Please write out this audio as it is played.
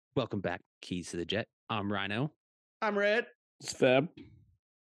Welcome back, Keys to the Jet. I'm Rhino, I'm Red. It's Fab.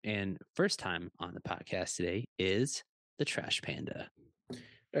 and first time on the podcast today is the Trash Panda.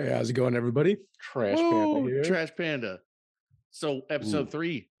 Hey, how's it going, everybody? Trash Panda Woo! here. Trash Panda. So episode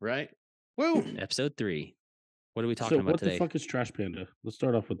 3, right? Woo! Episode 3. What are we talking So about what today? the fuck is Trash Panda? Let's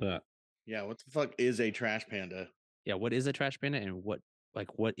start off with that. Yeah, what the fuck is a trash panda? Yeah, what is a Trash Panda, and what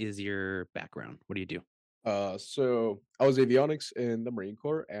is your background? What do you do? So I was avionics in the Marine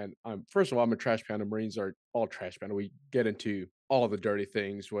Corps, and first of all, I'm a trash panda. Marines are all trash panda. We get into all the dirty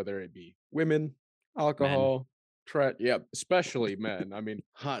things, whether it be women, alcohol, yeah, especially men. I mean,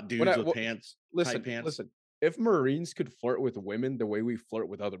 Hot when dudes with pants, tight pants. listen. If Marines could flirt with women the way we flirt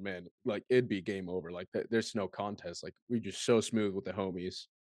with other men, like it'd be game over. Like there's no contest. Like we just so smooth with the homies.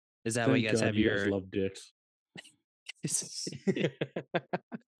 Is that why you guys have you your guys love dicks?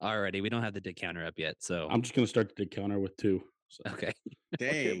 Already? We don't have the dick counter up yet, so I'm just gonna start the dick counter with 2. So. okay. Dang.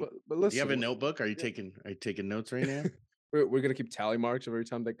 Okay, but Do listen, you have a notebook? Are you taking notes right now? we're gonna keep tally marks every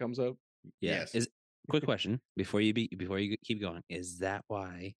time that comes up. Yeah. Yes. Quick question before you keep going? Is that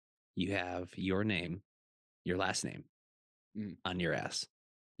why you have your name, your last name, on your ass?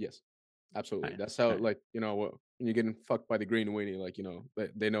 Yes, absolutely. Right. That's how, Right. like, when you're getting fucked by the green weenie, like,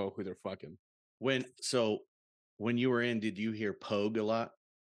 they know who they're fucking. When you were in, did you hear pogue a lot?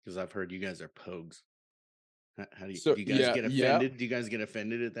 Because I've heard you guys are pogues. How do you guys get offended? Yeah. Do you guys get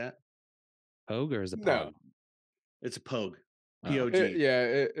offended at that? Pogue or is it No. pog? It's a pogue. Oh. P-O-G.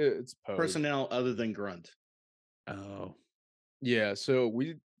 It's pogue. Personnel other than grunt. Oh. Yeah, so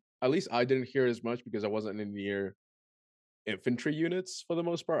at least I didn't hear as much because I wasn't in near infantry units for the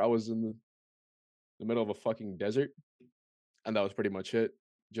most part. I was in the middle of a fucking desert, and that was pretty much it.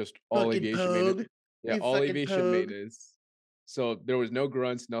 Just all Fucking aviation pogue. maintenance. Yeah, You all fucking aviation pogue. maintenance. So there was no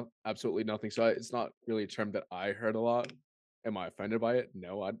grunts, absolutely nothing. So it's not really a term that I heard a lot. Am I offended by it?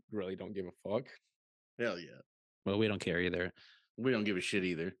 No, I really don't give a fuck. Hell yeah. Well, we don't care either. We don't give a shit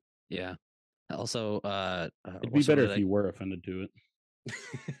either. Yeah. Also, It'd be better if you were offended to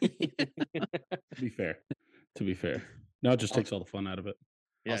it. To be fair. Now it just takes all the fun out of it.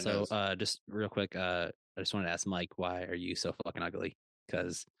 Yeah, also, just real quick, I just wanted to ask Mike, why are you so fucking ugly?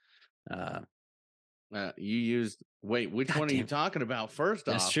 Because you used which God one are you damn. talking about? First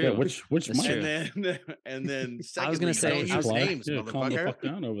That's off, true. Yeah, which That's Mike? true. and then secondly, I was gonna say- don't I was- use names, Calm the motherfucker. fuck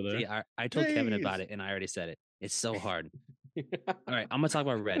down over there. see, I told Kevin about Jeez. it, and I already said it. It's so hard. All right, I'm gonna talk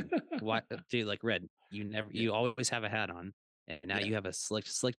about Red. Why, dude? Like Red, you always have a hat on, and now Yeah. you have a slick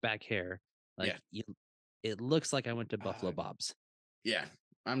back hair. Like it looks like I went to Buffalo Bob's. Yeah,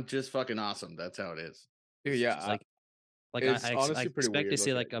 I'm just fucking awesome. That's how it is. Dude, It's yeah, just like it's I honestly pretty expect to weird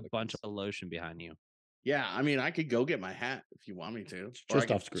see looking like at a like bunch this. of lotion behind you. Yeah, I mean, I could go get my hat if you want me to, or I Just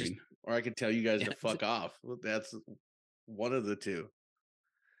could off screen. or I could tell you guys Yeah. to fuck off. Well, that's one of the two.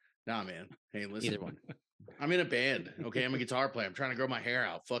 Nah, man. Hey, listen. Either one. I'm in a band. Okay, I'm a guitar player. I'm trying to grow my hair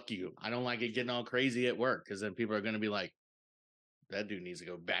out. Fuck you. I don't like it getting all crazy at work because then people are going to be like, that dude needs to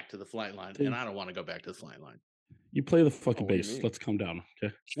go back to the flight line. Dude. And I don't want to go back to the flight line. You play the fucking what do you bass. mean? Let's calm down,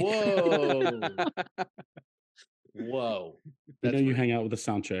 okay? Whoa. Whoa. I know you rude. hang out with a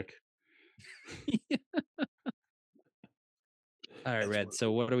sound check. All right, That's Red. what-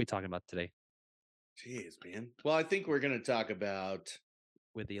 So what are we talking about today Jeez, man. Well, I think we're going to talk about.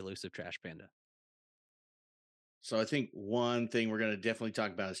 with the elusive Trash Panda? So I think one thing we're going to definitely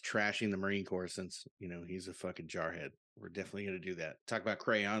talk about is trashing the Marine Corps since, he's a fucking jarhead. We're definitely going to do that. Talk about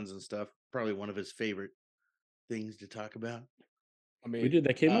crayons and stuff. Probably one of his favorite things to talk about. I mean, we did.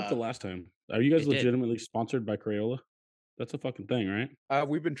 That came up the last time. Are you guys it did. legitimately sponsored by Crayola? That's a fucking thing, right?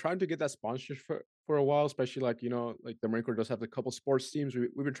 We've been trying to get that sponsorship for a while, especially like the Marine Corps does have a couple sports teams.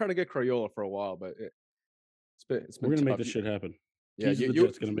 We've been trying to get Crayola for a while, but it's been We're gonna make tough. this shit happen. Yeah, Keys of the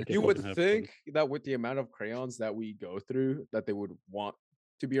Jet's gonna make it you would fucking happen. think that with the amount of crayons that we go through, that they would want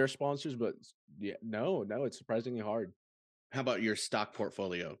to be our sponsors, but yeah, no, it's surprisingly hard. How about your stock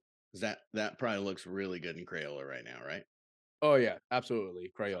portfolio? 'Cause that probably looks really good in Crayola right now, right? Oh yeah,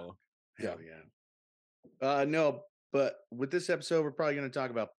 absolutely, Crayola. Hell yeah. No, but with this episode, we're probably going to talk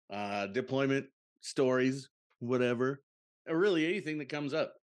about deployment stories, whatever, or really anything that comes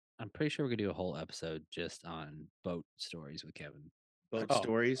up. I'm pretty sure we're gonna do a whole episode just on boat stories with Kevin. Boat Oh,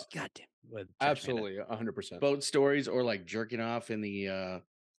 stories, God damn, with Trash Panda. Absolutely, 100%. boat stories, or like jerking off in the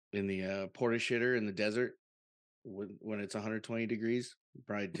porta shitter in the desert when it's 120 degrees.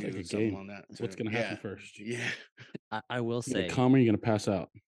 Probably It's like do a something game. on that. What's too. gonna happen Yeah. first? Yeah. I will You gonna say, come or you gonna pass out?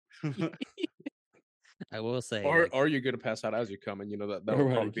 I will say, Or like, are you gonna pass out as you come? And that would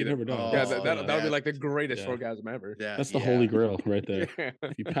Right, probably be you the never know. yeah, Oh, that would be like the that- greatest yeah. orgasm ever. That's the holy grail right there. Yeah.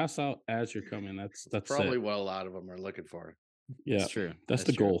 If you pass out as you're coming, that's Probably it. what a lot of them are looking for. Yeah, It's true. That's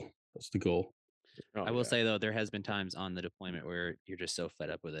the goal. That's the goal. Oh, I will yeah. say though, there has been times on the deployment where you're just so fed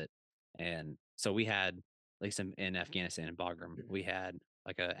up with it, and so we had like some in Afghanistan in Bagram, we had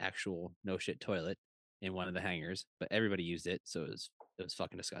like a actual no shit toilet in one of the hangars, but everybody used it, so it was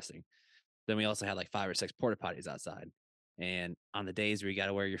fucking disgusting. Then we also had like 5 or 6 porta potties outside, and on the days where you got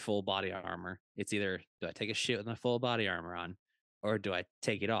to wear your full body armor, it's either do I take a shit with my full body armor on, or do I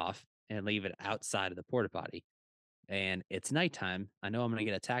take it off and leave it outside of the porta potty? And it's nighttime. I know I'm gonna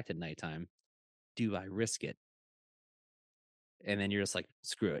get attacked at nighttime. Do I risk it? And then you're just like,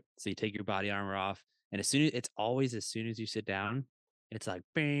 screw it. So you take your body armor off, and it's always as soon as you sit down, it's like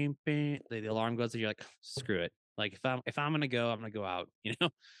bang, bang, the alarm goes, and you're like, screw it. Like if I'm gonna go, I'm gonna go out, you know?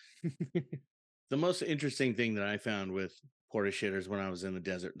 The most interesting thing that I found with porta shitters when I was in the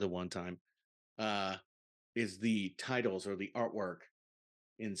desert the one time is the titles or the artwork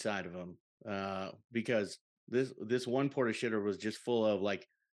inside of them. Because this one porta shitter was just full of like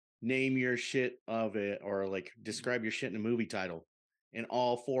name your shit of it or like describe your shit in a movie title, and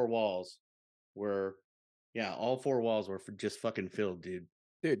all 4 walls were just fucking filled, dude.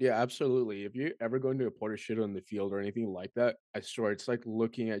 Dude, yeah, absolutely. If you ever go into a porta shit on the field or anything like that, I swear it's like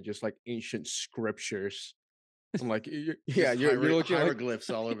looking at just like ancient scriptures. I'm like, you're looking at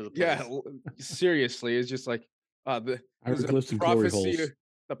hieroglyphs all over the place. yeah, seriously, it's just like there's a Hieroglyphs and glory prophecy, holes.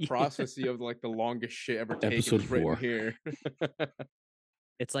 the prophecy of like the longest shit ever taken Episode is written 4. here.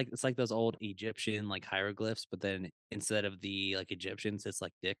 It's like those old Egyptian like hieroglyphs, but then instead of the like Egyptians, it's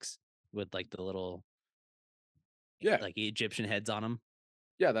like dicks with like the little Yeah, like Egyptian heads on them.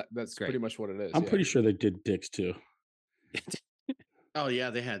 yeah, that's great. pretty much what it is. I'm yeah. pretty sure they did dicks too. Oh yeah,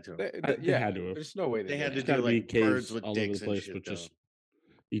 they had to. They They had to have. There's no way They had to There's do gotta be like birds caves with all over the dicks and place shit, with though. just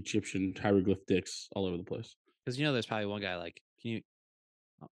Egyptian hieroglyph dicks all over the place. Because there's probably one guy like, I'm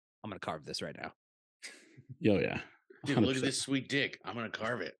gonna carve this right now. Yo, yeah. Dude, look at this sweet dick. I'm gonna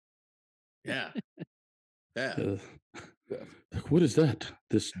carve it. Yeah. Yeah. What is that?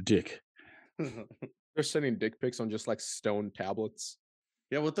 This dick. They're sending dick pics on just like stone tablets.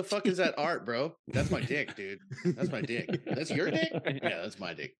 Yeah, what the fuck is that art, bro? That's my dick, dude. That's my dick. That's your dick? Yeah, that's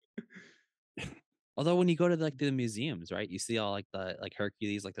my dick. Although when you go to like the museums, right, you see all like the like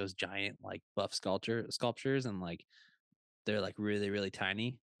Hercules, like those giant like buff sculptures, and like they're like really really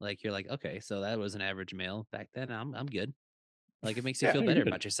tiny. Like you're like, okay, so that was an average male back then. I'm good. Like it makes you feel better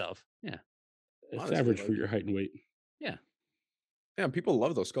about yourself. Yeah, it's Honestly, average like- for your height and weight. yeah. Yeah, and people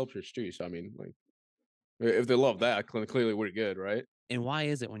love those sculptures too. So I mean, like, if they love that, clearly we're good, right? And why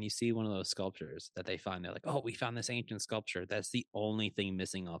is it when you see one of those sculptures that they find, they're like, oh, we found this ancient sculpture. That's the only thing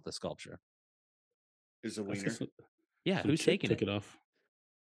missing off the sculpture. Is a That's wiener. just- Yeah, some who's chick taking took it? it off.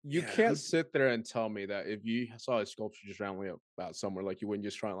 You Yeah, can't who- sit there and tell me that if you saw a sculpture just randomly about somewhere, like you wouldn't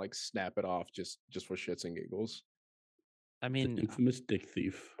just try and like snap it off just for shits and giggles. I The mean, infamous dick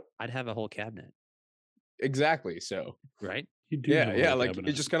thief. I'd have a whole cabinet, Exactly. So right? You do have a yeah, whole like cabinet.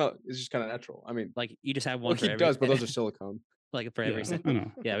 it's just kind of natural. I mean, Like you just have one well, for he every. does, but those are silicone. like for Yeah, every. I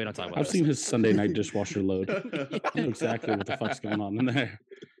know. Yeah, we don't talk about. I've those. seen his Sunday night dishwasher load. I know exactly what the fuck's going on in there.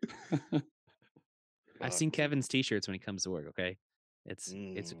 I've seen Kevin's t-shirts when he comes to work. Okay, it's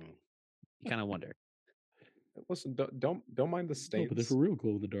Mm. you kind of wonder. Listen, don't mind the No, stains. but they're for real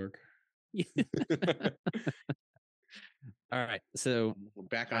glow in the dark. All right, so We're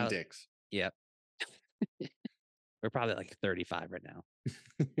back on dicks. yeah, we're probably like 35 right now.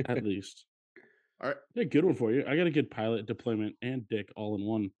 At least. All right. Yeah, good one for you. I got a good pilot, deployment, and dick all in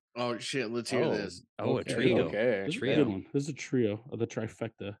one. Oh shit, let's hear this. Oh, Okay, a trio. Okay. This is Trio. a good one. This is a trio of the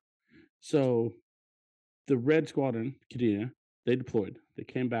trifecta. So the red squadron, Kadena, they deployed. They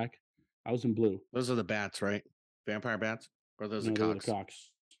came back. I was in blue. Those are the bats, right? Vampire bats? Or those No, are they were cocks? the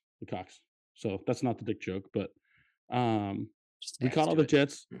cocks. The cocks. So that's not the dick joke, but Just we adds caught all to the it.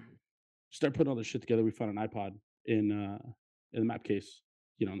 jets, start putting all this shit together. We found an iPod in the map case,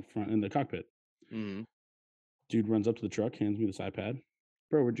 in the front, in the cockpit. Mhm. Dude runs up to the truck, hands me this iPad.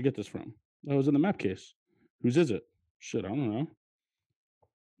 Bro, where'd you get this from? Oh, it was in the map case. Whose is it? Shit, I don't know.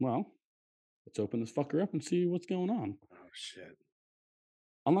 Well, let's open this fucker up and see what's going on. Oh shit.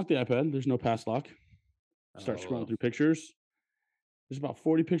 Unlock the iPad. There's no pass lock. Start scrolling through pictures. There's about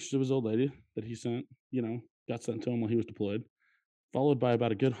 40 pictures of his old lady that he sent, got sent to him while he was deployed, followed by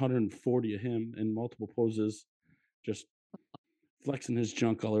about a good 140 of him in multiple poses, just flexing his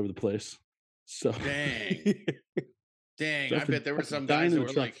junk all over the place. So Dang. Dang. So I after bet there were some dying guys in that the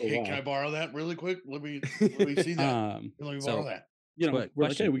were truck like, for a hey, while. can I borrow that really quick? Let me see that. Let me borrow that. But we're like,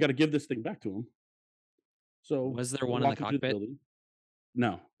 question. hey, we got to give this thing back to him. So Was there we're one in the walking through cockpit? building.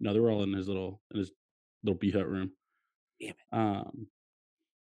 No, they were all in his little beat hut room. Damn it.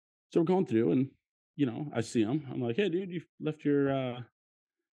 So we're going through, and I see him. I'm like, hey, dude, you left your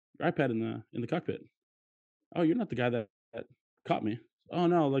iPad in the cockpit. Oh, you're not the guy that caught me. Oh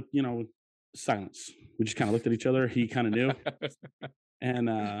no, like silence. We just kind of looked at each other. He kind of knew,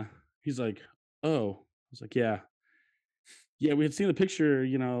 and he's like, oh. I was like, yeah. We had seen the picture,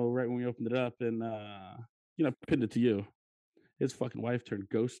 right when we opened it up, and pinned it to you. His fucking wife turned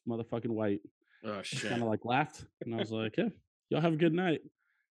ghost motherfucking white. Oh Just shit! kind of like laughed, and I was like, "Yeah, y'all have a good night."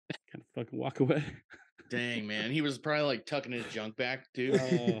 Kind of fucking walk away. Dang, man, he was probably like tucking his junk back too.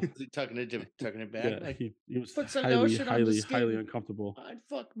 Was he tucking it back? Yeah, Like, he was put some highly, lotion on the highly, highly skin. uncomfortable. I'd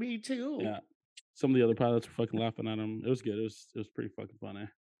fuck me too. Yeah, some of the other pilots were fucking laughing at him. It was good. It was pretty fucking funny.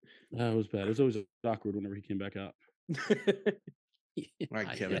 It was bad. It was always awkward whenever he came back out.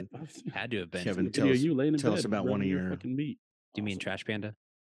 Right, Kevin. Had to have been. Kevin, Video you laying in tell bed us about one of your fucking meat. Do you mean Trash Panda?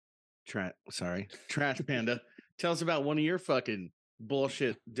 Trash Panda. Tell us about one of your fucking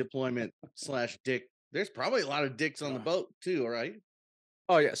bullshit deployment / dick. There's probably a lot of dicks on the boat too, right?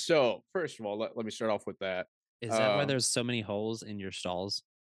 Oh yeah. So first of all, let me start off with that. Is that why there's so many holes in your stalls?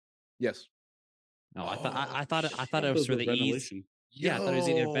 Yes. No, I thought it was Those for were the ease. ventilation. Yeah, I thought it was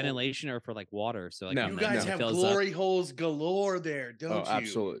either Yo. ventilation or for like water. So like No, You when guys it have fills glory holes galore there, don't you?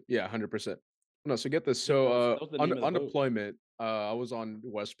 Absolutely. Yeah, 100%. No, so get this. That So was the name of the on boat. deployment, I was on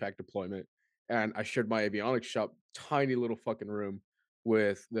Westpac deployment, and I shared my avionics shop, tiny little fucking room,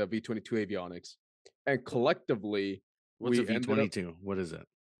 with the V-22 avionics, and collectively What's a we ended up V-22? What is it?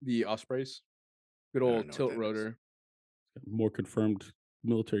 the Ospreys, good I don't old know what tilt that is. rotor. More confirmed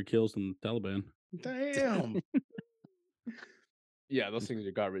military kills than the Taliban. Damn. Yeah, those things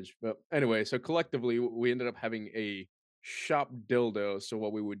are garbage. But anyway, so collectively we ended up having a shop dildo. So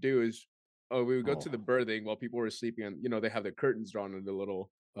what we would do is we would go to the berthing while people were sleeping, and they have the curtains drawn in the little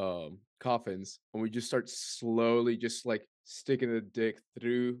coffins, and we just start slowly just like sticking the dick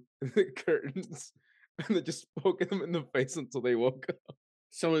through the curtains and then just poking them in the face until they woke up.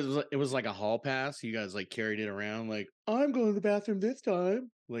 So it was like a hall pass. You guys like carried it around like, I'm going to the bathroom this time.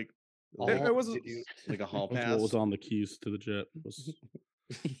 Like It was did you like a hall That's pass? what was on the keys to the jet. Was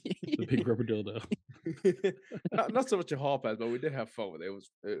the big rubber dildo. not so much a hall pass, but we did have fun with it.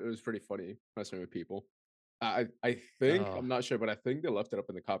 It was pretty funny messing with people. I think Oh. I'm not sure, but I think they left it up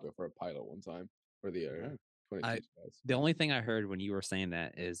in the cockpit for a pilot one time for the 22 guys. The only thing I heard when you were saying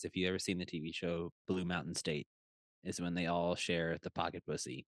that is if you ever seen the TV show Blue Mountain State, is when they all share the pocket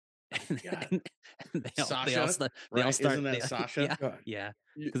pussy. And they all Sasha, right? start. Isn't that Sasha? Yeah,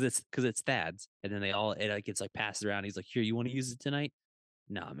 because it's Thad's, and then it gets like passed around. He's like, "Here, you want to use it tonight?"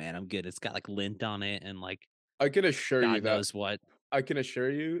 No, man, I'm good. It's got like lint on it and like I can assure you God that knows what. I can assure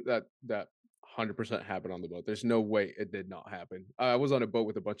you that 100% happened on the boat. There's no way it did not happen. I was on a boat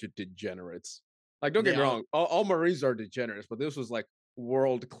with a bunch of degenerates. Like, don't get me wrong, all Marines are degenerates, but this was like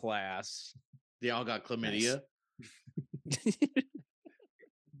world class. They all got chlamydia.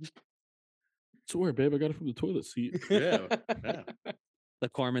 Swear, babe, I got it from the toilet seat. Yeah. The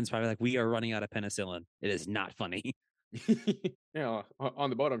corpsman's probably like, "We are running out of penicillin. It is not funny." Yeah, on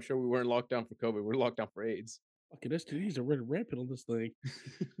the boat, I'm sure we weren't locked down for COVID. We're locked down for AIDS. Fucking STDs are running rampant on this thing.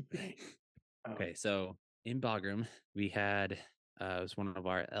 Okay, so in Bagram, we had it was one of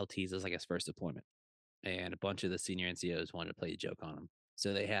our LTs. It was like his first deployment, and a bunch of the senior NCOs wanted to play a joke on him.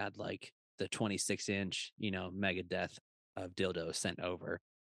 So they had like the 26-inch, mega death of dildos sent over,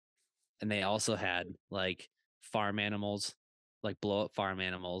 and they also had like farm animals, like blow up farm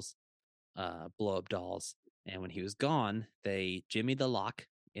animals, blow up dolls. And when he was gone, they jimmied the lock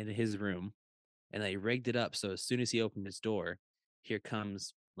into his room, and they rigged it up so as soon as he opened his door, here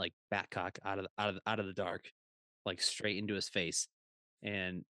comes like Batcock out of the dark, like straight into his face.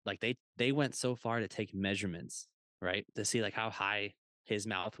 And like they went so far to take measurements, right, to see like how high his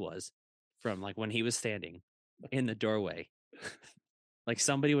mouth was from like when he was standing in the doorway. Like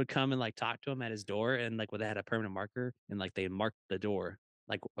somebody would come and like talk to him at his door, and like they had a permanent marker, and like they marked the door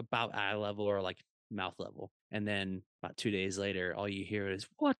like about eye level or like mouth level. And then about 2 days later, all you hear is,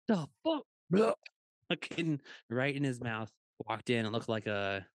 "What the fuck?" Looking right in his mouth. Walked in, it looked like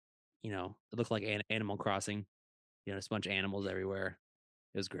Animal Crossing. Just a bunch of animals everywhere.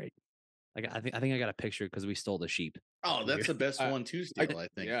 It was great. Like I think I got a picture because we stole the sheep. Oh, that's the best one to steal, I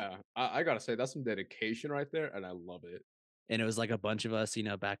think. Yeah, I gotta say that's some dedication right there, and I love it. And it was like a bunch of us,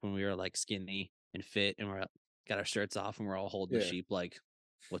 back when we were like skinny and fit, and we're got our shirts off, and we're all holding the sheep. Like,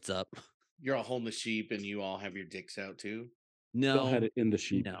 what's up? You're all holding the sheep, and you all have your dicks out too. No, I had it in the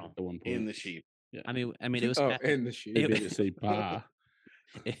sheep. No, at one point. In the sheep. Yeah. I mean, it was in the sheep. They didn't say bah.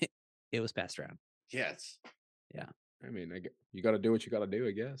 It was passed around. Yes. Yeah. I mean, you got to do what you got to do,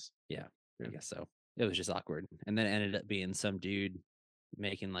 I guess. Yeah, I guess so. It was just awkward, and then it ended up being some dude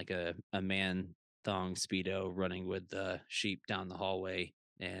making like a man thong speedo running with the sheep down the hallway,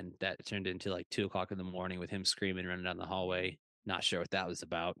 and that turned into like 2 o'clock in the morning with him screaming running down the hallway. Not sure what that was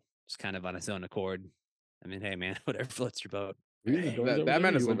about. Just kind of on his own accord. I mean, hey man, whatever floats your boat. Were you in the Hey, dorms over that there?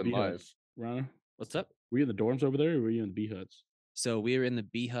 man Or is you went to living B life. huts, Rana? What's up? Were you in the dorms over there, or were you in the B huts? So we were in the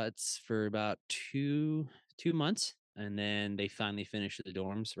B huts for about two months, and then they finally finished the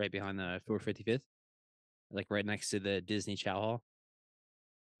dorms right behind the 455th, like right next to the Disney Chow Hall.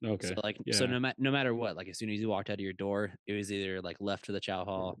 Okay. So like, yeah. so no matter what, like as soon as you walked out of your door, it was either like left to the Chow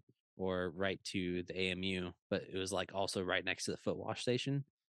Hall or right to the AMU, but it was like also right next to the foot wash station.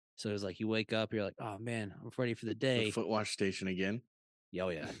 So it was like you wake up, you're like, oh man, I'm ready for the The day. foot wash station again. Oh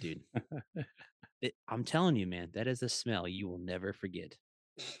yeah, dude. I'm telling you, man, that is a smell you will never forget.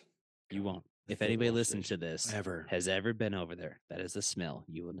 You won't. The If foot anybody wash listens to station. this Ever. has ever been over there, that is a smell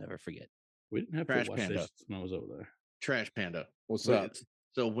you will never forget. We didn't have Trash foot wash Panda. stations when I was over there. Trash Panda. What's Wait, up?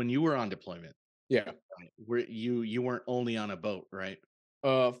 So when you were on deployment, Yeah. were you weren't only on a boat, right?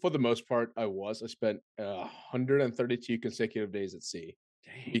 For the most part, I spent 132 consecutive days at sea.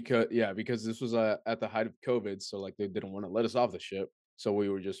 Dang. Because this was at the height of COVID, so like they didn't want to let us off the ship, so we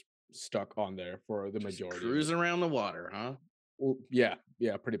were just stuck on there for the Just majority. cruising around the water, huh? Well, yeah,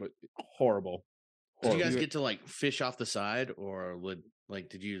 pretty much. Horrible. Did you guys Horrible. get to like fish off the side, or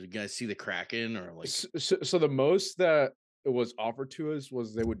did you guys see the Kraken, or like? So the most that it was offered to us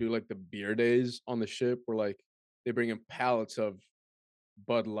was they would do like the beer days on the ship, where like they bring in pallets of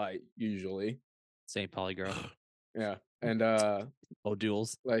Bud Light usually. St. Pauli girl. Yeah, and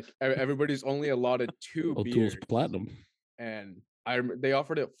O'Doul's. like everybody's only allotted 2 O'Doul's beers, Platinum. and they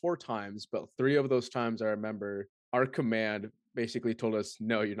offered it 4 times, but 3 of those times I remember our command basically told us,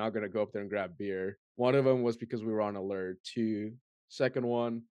 no, you're not going to go up there and grab beer. One of them was because we were on alert. Second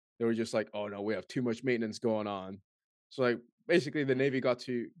one, they were just like, oh no, we have too much maintenance going on. So like basically the Navy got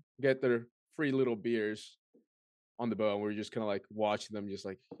to get their free little beers on the boat, and we were just kind of like watching them, just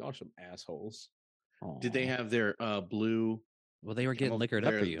like, y'all are some assholes. Did they Aw. have their blue? Well, they were getting liquored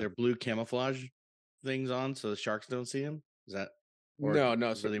up for you. Their blue camouflage things on, so the sharks don't see them. Is that? Or No,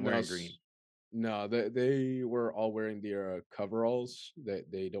 were they wearing green? No, they were all wearing their coveralls.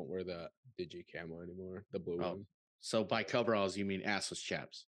 They don't wear the digi camo anymore. The blue Oh, one. so by coveralls you mean assless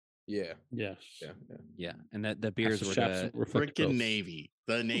chaps? Yeah, Yes. yeah. Yeah, and the beers Assless were chaps the reflect Freaking growth. Navy,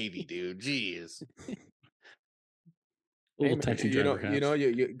 the Navy, dude. Jeez. Little man, taxi driver hats.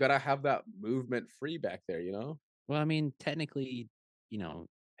 you gotta have that movement free back there. well, I mean, technically,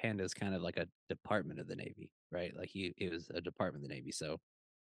 Panda's kind of like a department of the Navy, right? Like it was a department of the Navy, so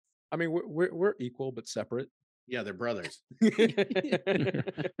I mean, we're equal but separate. Yeah, they're brothers.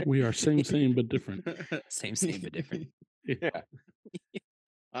 We are same but different. same but different. Yeah.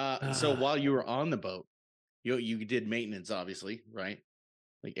 So while you were on the boat, you did maintenance, obviously, right?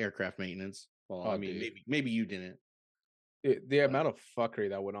 Like aircraft maintenance. Well, I mean, dude. maybe you didn't. The amount of fuckery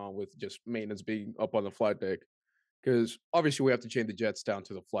that went on with just maintenance being up on the flight deck, because obviously we have to chain the jets down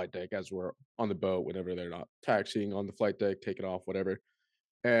to the flight deck as we're on the boat whenever they're not taxiing on the flight deck, taking off, whatever.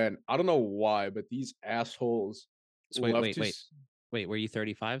 And I don't know why, but these assholes. So wait, were you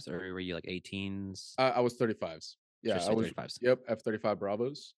 35s or were you like 18s? I was 35s. Yeah, I was 35s. Yep, F-35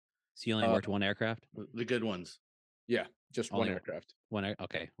 Bravos. So you only worked one aircraft? The good ones. Yeah, just one Only aircraft.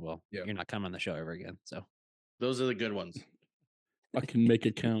 Okay, well, Yeah. you're not coming on the show ever again. So Those are the good ones. I can make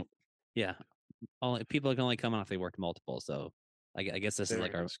it count. yeah, people can only come on if they worked multiple. So I guess this is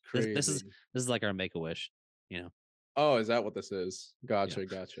like our That's this is crazy. like our make a wish. Oh, is that what this is? Gotcha.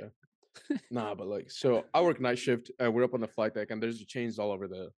 Nah, but like, so I work night shift. We're up on the flight deck, and there's chains all over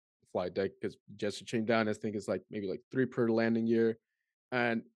the flight deck because jets are chained down. I think it's like maybe like 3 per landing gear,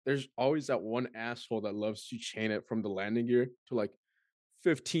 and there's always that one asshole that loves to chain it from the landing gear to like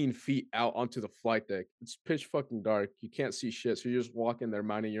 15 feet out onto the flight deck. It's pitch fucking dark. You can't see shit, so you're just walking there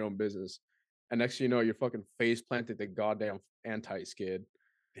minding your own business, and next thing you know, you're fucking face planted the goddamn anti-skid.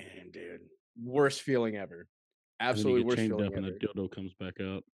 Damn, dude. Worst feeling ever. And then Absolutely you get worst chained feeling up and ever. the dildo comes back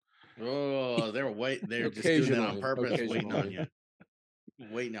out. Oh, they're just doing that on Occasionally, purpose, waiting on occasionally. you.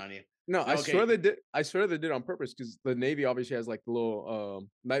 Waiting on you. No, I Okay. swear they did. I swear they did on purpose because the Navy obviously has like little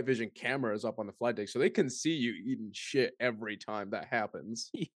night vision cameras up on the flight deck, so they can see you eating shit every time that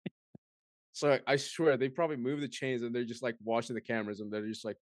happens. So I swear they probably move the chains and they're just like watching the cameras and they're just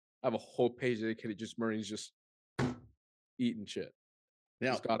like have a whole page dedicated just Marines just eating shit.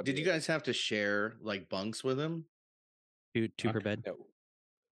 Now, It's gotta did be you it. guys have to share like bunks with them? Two per bed.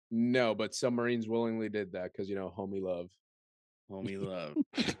 No, but some Marines willingly did that because homie love. Homie love.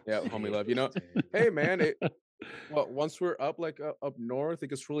 Yeah, homie love. Hey man, once we're up up north, it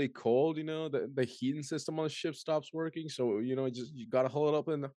gets really cold. The heating system on the ship stops working, so you gotta hold it up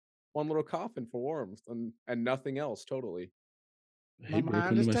in one little coffin for warmth and nothing else. Totally. I My hate breaking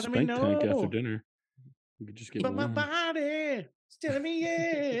mind into is my telling me spank tank after no, dinner. We could just get but my warm. body is telling me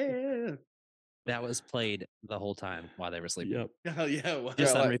yeah. That was played the whole time while they were sleeping. Yep. Oh yeah, wow.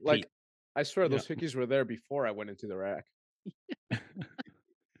 Just Yeah, on like repeat. I swear Yeah. those hickeys were there before I went into the rack.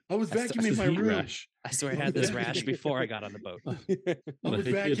 I was That's vacuuming This my is heat room. rash. I swear I had this rash before I got on the boat. I Not a was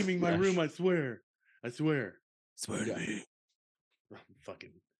hickey, it's vacuuming my rash. room. I swear. Swear Yeah. to me.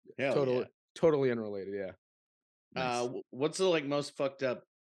 Fucking hell Totally unrelated. Yeah. Nice. What's the like most fucked up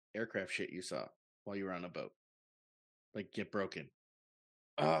aircraft shit you saw while you were on a boat? Like get broken.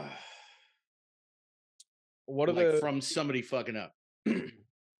 What are Like the from somebody fucking up.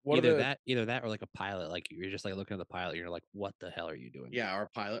 what are Either that or like a pilot. Like you're just like looking at the pilot, and you're like, what the hell are you doing? Yeah, or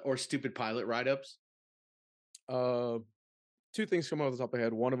pilot or stupid pilot write ups. two things come off the top of my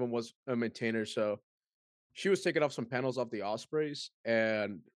head. One of them was a maintainer, so she was taking off some panels off the Ospreys,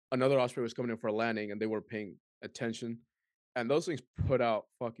 and another Osprey was coming in for a landing, and they were paying attention. And those things put out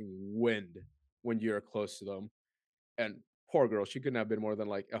fucking wind when you're close to them. And poor girl, she couldn't have been more than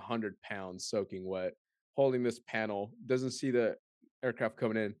like 100 pounds soaking wet, holding this panel, doesn't see the aircraft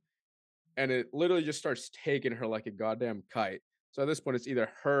coming in, and it literally just starts taking her like a goddamn kite. So at this point, it's either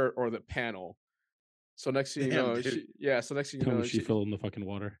her or the panel. So next thing you Damn, know, dude. So next thing you Tell know, me she fell in the fucking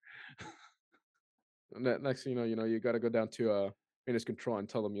water. next thing you know, you got to go down to maintenance control and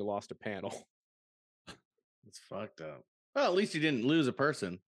tell them you lost a panel. It's fucked up. Well, at least you didn't lose a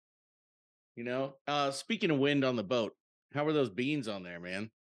person. You know. Speaking of wind on the boat, how were those beans on there, man?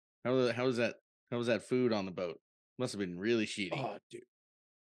 How was that food on the boat? Must have been really shitty. Oh, dude,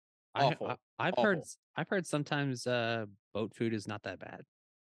 I, awful. I've awful. heard sometimes boat food is not that bad.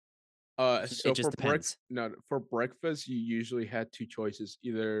 So it just depends. for breakfast, you usually had two choices.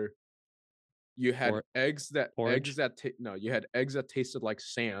 Either you had eggs that porridge? you had eggs that tasted like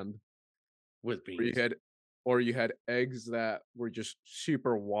sand, With or beans. you had eggs that were just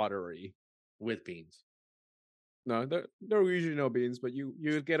super watery. With beans. No, there were usually no beans, but you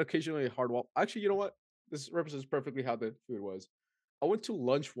would get occasionally a hard wall. Actually, you know what? This represents perfectly how the food was. I went to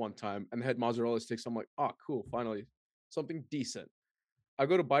lunch one time and had mozzarella sticks. I'm like, oh, cool, finally something decent. I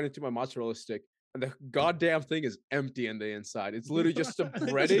go to bite into my mozzarella stick, and the goddamn thing is empty in the inside. It's literally just some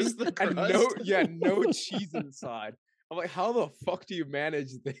breading Just the and crust? no cheese inside. I'm like, how the fuck do you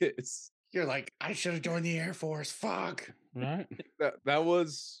manage this? You're like, I should have joined the Air Force. Fuck. Right? That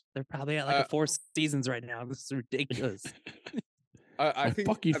was. They're probably at like a 4 seasons right now. This is ridiculous. I My think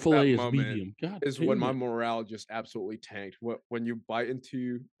fucking at fillet that is moment medium. God is damn when my it. morale just absolutely tanked. When you bite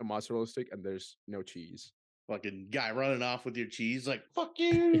into a mozzarella stick and there's no cheese. Fucking guy running off with your cheese, like, fuck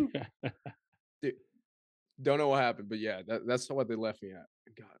you. Dude, don't know what happened, but yeah, that's what they left me at.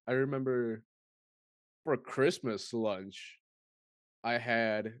 God, I remember for Christmas lunch, I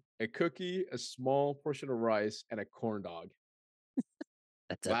had a cookie, a small portion of rice, and a corn dog.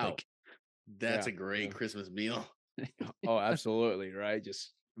 That's Wow. epic. That's Yeah, a great yeah. Christmas meal. Oh, absolutely, right?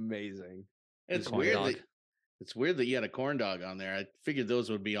 Just amazing. It's Corn weird dog. that you had a corn dog on there. I figured those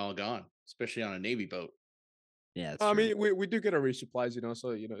would be all gone, especially on a Navy boat. Yeah, that's I true. mean, we do get our resupplies, so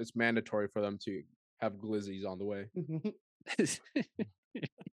it's mandatory for them to have glizzies on the way.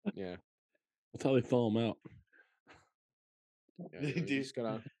 Yeah, That's how they thaw them out. yeah, They you do. just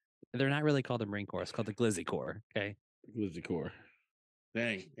gotta. They're not really called the Marine Corps. It's called the Glizzy Corps. Okay. Glizzy core.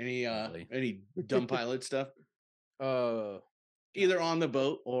 Dang. Really. Any dumb pilot stuff? Uh, Either on the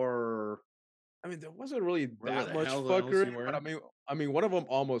boat or I mean, there wasn't really wherever that the much hell else you fuckery, were. but I mean, one of them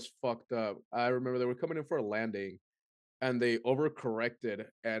almost fucked up. I remember they were coming in for a landing, and they overcorrected,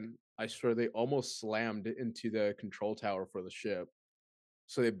 and I swear they almost slammed into the control tower for the ship.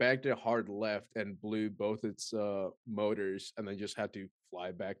 So they backed it hard left and blew both its motors, and then just had to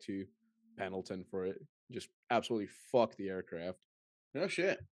fly back to Pendleton for it. Just absolutely fucked the aircraft. No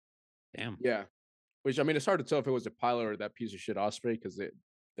shit. Damn. Yeah, which I mean, it's hard to tell if it was the pilot or that piece of shit Osprey because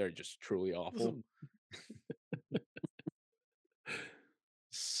they're just truly awful.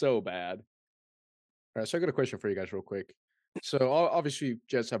 So bad. All right, so I got a question for you guys, real quick. So obviously,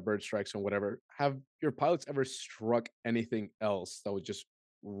 jets have bird strikes and whatever. Have your pilots ever struck anything else that was just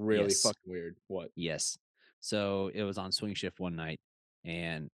really Yes. fucking weird? What? Yes. So it was on swing shift one night,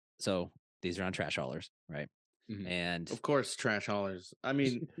 and so these are on trash haulers, right? Mhm. And Of course, trash haulers. I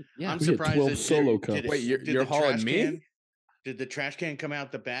mean, yeah, I'm We had surprised 12 that solo did cups. it- Wait, did you're the hauling trash me? can- Did the trash can come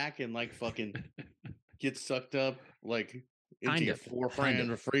out the back and like fucking get sucked up like into Kind your of, four kind friend of.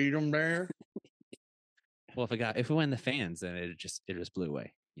 of freedom there? well, if it went in the fans, then it just blew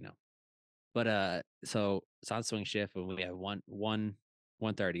away, But so it's on swing shift, and we have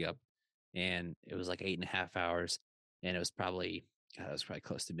 1:30 up, and it was like 8.5 hours, and it was probably God, it was probably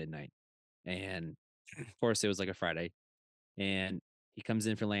close to midnight. And of course, it was like a Friday. And he comes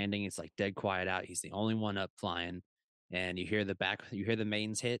in for landing. It's like dead quiet out. He's the only one up flying. And you hear the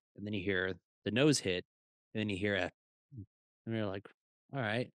mains hit, and then you hear the nose hit, and then you hear a, and you're like, all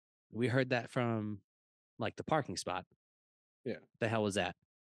right, we heard that from like the parking spot. Yeah. The hell was that?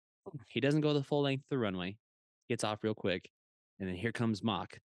 He doesn't go the full length of the runway, gets off real quick, and then here comes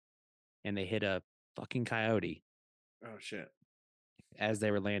Mach, and they hit a fucking coyote Oh shit. as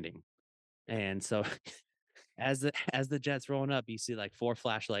they were landing. And so as the jet's rolling up, you see like 4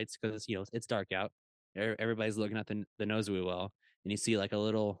 flashlights because it's dark out. Everybody's looking at the nose wheel well, and you see like a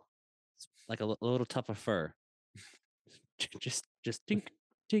little tuft of fur, just tink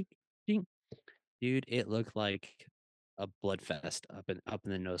tink tink. Dude, it looked like a blood fest up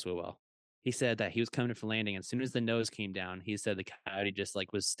in the nose wheel well. He said that he was coming for landing. As soon as the nose came down, he said the coyote just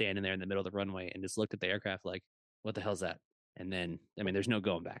like was standing there in the middle of the runway and just looked at the aircraft like, "What the hell's that?" And then, I mean, there's no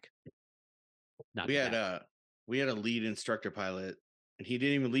going back. We had a lead instructor pilot, and he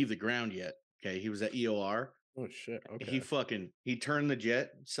didn't even leave the ground yet. Okay, he was at EOR. Oh shit. Okay. He turned the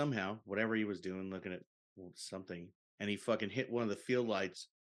jet somehow, whatever he was doing, looking at something, and he fucking hit one of the field lights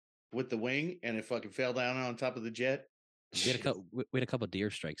with the wing, and it fucking fell down on top of the jet. We had a couple deer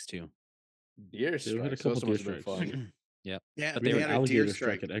strikes too. Deer Yeah, we had a strikes. couple Those deer must have been strikes. fun. Yep. Yeah, But We they had had an a deer alligator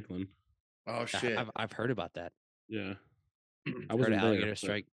strike strike. at Eglin. Oh shit! I've heard about that. Yeah. I Heard wasn't of there. alligator but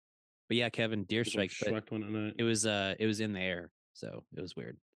strike. But yeah, Kevin, deer people strike. But Shrek one at night. it was in the air, so it was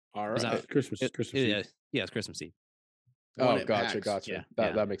weird. All It was right. out- Christmas it- Eve. yeah, it's Christmas Eve. One Oh, at gotcha, PAX. gotcha. Yeah, That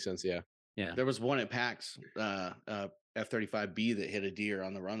yeah. that makes sense. Yeah. Yeah. There was one at PAX, F-35B that hit a deer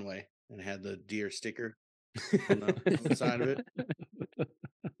on the runway and had the deer sticker on the side of it.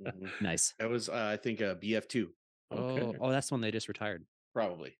 Mhm. Nice. That was, I think, a BF2, Okay. Oh, that's the one they just retired.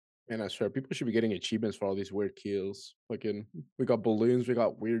 probably. And I swear, people should be getting achievements for all these weird kills. Fucking, we got balloons, we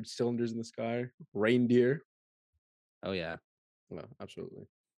got weird cylinders in the sky, reindeer. Oh yeah. No, absolutely.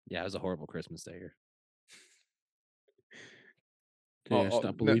 Yeah, it was a horrible Christmas day here. Yeah,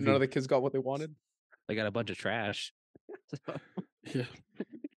 stop believing. None of the kids got what they wanted. They got a bunch of trash. Yeah.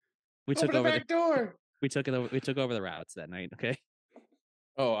 We took Open the over back door. we took over the routes that night. Okay,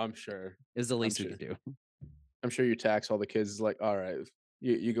 Oh, I'm sure. is the least we sure. could do. I'm sure you tax all the kids. Like, all right,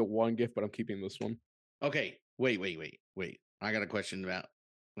 you get one gift, but I'm keeping this one. Okay, wait. I got a question about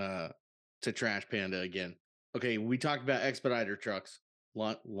to Trash Panda again. Okay, we talked about expediter trucks,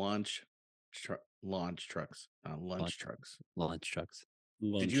 launch trucks. Lunch trucks.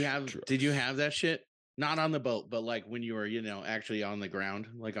 Did you have that shit? Not on the boat, but like when you were, actually on the ground,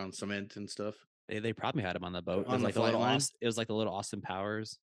 like on cement and stuff. They probably had them on the boat. On the flight line? It was like the little Austin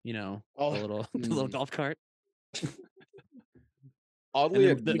Powers, the Oh. little golf cart. Oddly,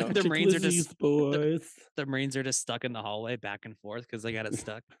 And then enough, the Marines are Glizzies, just boys. the Marines are just stuck in the hallway back and forth because they got it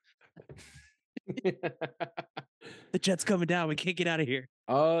stuck. The jet's coming down. We can't get out of here.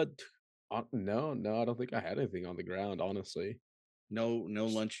 no, I don't think I had anything on the ground. Honestly, No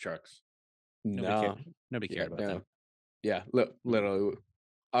lunch trucks. no. Nobody cared about them. Yeah, literally,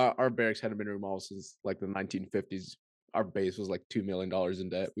 our barracks hadn't been remodeled since like the 1950s. Our base was like $2 million in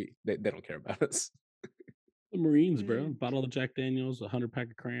debt. They don't care about us. The Marines, bro. Bought all the Jack Daniels, 100 pack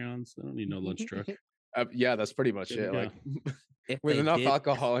of crayons. They don't need no lunch truck. Yeah, that's pretty much Good it. to Like If with they enough did-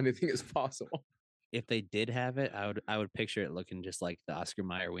 alcohol, anything is possible. If they did have it, I would picture it looking just like the Oscar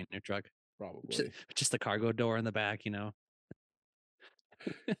Mayer Wiener truck, Probably. just the cargo door in the back.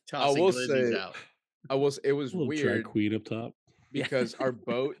 Tossing will glizzies say- out. It was A little drag weird queen up top. because our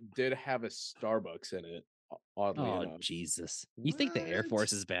boat did have a Starbucks in it. Oddly Oh enough. Jesus! You think the Air What?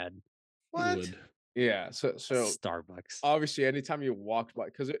 Force is bad? What? Wood. Yeah. So Starbucks. obviously, anytime you walked by,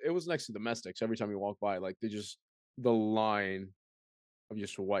 because it was next to domestics, every time you walk by, like the line of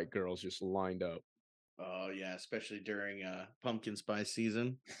just white girls just lined up. Oh yeah, especially during pumpkin spice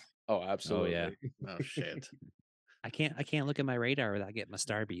season. Oh, absolutely. Oh shit. I can't look at my radar without getting my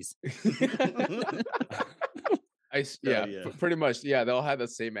Starbies. Yeah, yeah. pretty much. Yeah, they all had the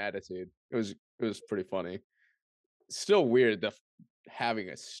same attitude. It was pretty funny. Still weird having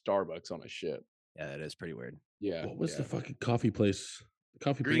a Starbucks on a ship. Yeah, that is pretty weird. Yeah. What was yeah. the fucking coffee place? The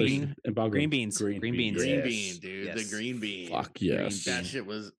coffee Green. place in Bagram. Green beans. Green beans. Green Yes. bean, dude. Yes. The green bean. Fuck yes. That shit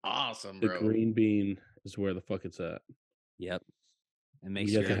was awesome, The bro. green bean is where the fuck it's at. Yep. It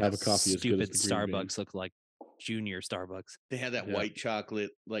makes You your have to have a coffee as good as stupid the green bean. Starbucks look like junior Starbucks. They had that Yeah. white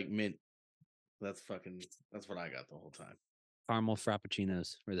chocolate, like mint. That's what I got the whole time. Caramel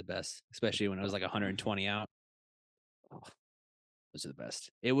frappuccinos were the best, especially when it was like 120 out. Oh, those are the best.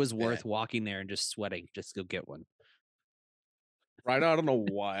 It was worth walking there and just sweating just to go get one. Right now, I don't know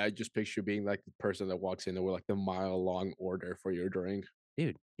why. I just picture being like the person that walks in there with like the mile-long order for your drink.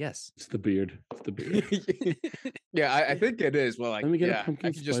 Dude, yes. It's the beard. It's the beard. Yeah, I think it is. Well, like, Let me get yeah, a I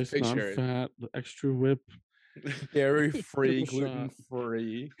pumpkin can just spice, picture it. non-fat, the extra whip, Dairy-free, triple shot,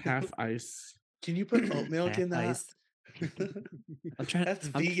 gluten-free. half ice. Can you put oat milk in that? Ice. I'm trying. That's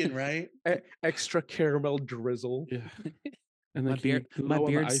I'm- vegan, right? Extra caramel drizzle. Yeah. And My then can you beard, my glow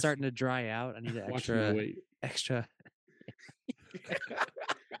on the beard's ice? starting to dry out. I need an Watch me wait. extra.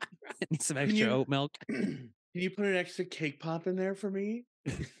 I need some Can extra you- oat milk. Can you put an extra cake pop in there for me?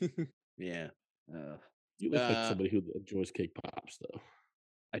 Yeah. You look like Uh, somebody who enjoys cake pops, though.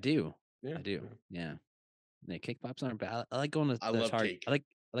 I do. Yeah, I do. Yeah. Yeah, cake pops aren't bad. I like going to I the love Target. cake.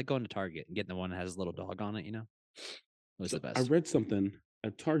 I like going to Target and getting the one that has a little dog on it. You know, it was So the I best. read something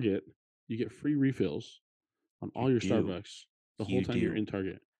at Target. You get free refills on all You your do. Starbucks the whole You time you're do. in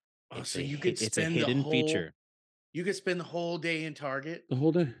Target. Oh, It's so a you hi- could it's a spend the hidden whole feature. You could spend the whole day in Target The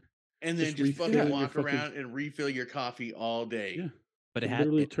whole day. and then Just just fucking refilling your walk fucking- around and refill your coffee all day. Yeah. But it It had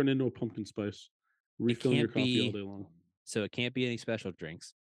literally it, turn into a pumpkin spice. Refilling your can't coffee all be- day long. so it can't be any special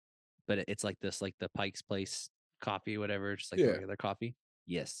drinks. But it's like this, like the Pike's Place coffee, whatever, just like Yeah. the regular coffee.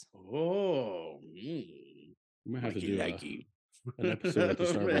 Yes. Oh, We might have to likey, do likey. an episode at the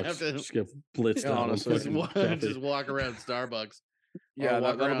I'm gonna have Starbucks. to- Just get blitzed Yeah, out on honestly. just, fucking walk, coffee. just walk around Starbucks. Yeah, or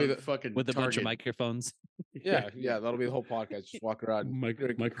walk that'll be around the fucking With a bunch of Target. microphones. yeah, that'll be the whole podcast. Just walk around,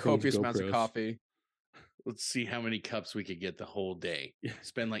 drink Microphones, copious amounts of GoPros. coffee. Let's see how many cups we could get the whole day. Yeah.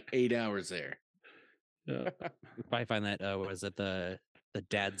 Spend like 8 hours there. Yeah. You probably find that was it the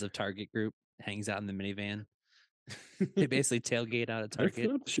dads of Target group hangs out in the minivan. They basically tailgate out at I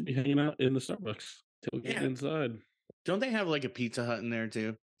Target. thought they should be hanging out in the Starbucks. Tailgate Yeah. inside. Don't they have like a Pizza Hut in there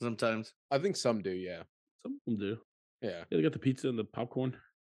too? Sometimes. I think some do. Yeah, Some of them do. yeah. Yeah, they got the pizza and the popcorn.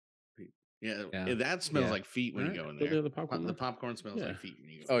 Yeah, Yeah. that smells Yeah. like feet when Right? you go in Don't they there. have the popcorn The there? popcorn smells Yeah. like feet when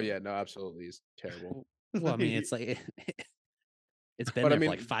you go. Oh in yeah, no, absolutely, it's terrible. Well, I mean, it's like it's been But there I for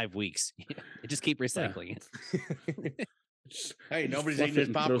like mean- 5 weeks. They just keep recycling it. Just- Hey, just nobody's fluff eating it his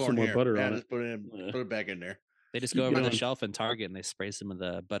and throw popcorn some more here. butter Yeah, on just it. put it Yeah. put it back in there. They just Keep go over to the going. shelf in Target and they spray some of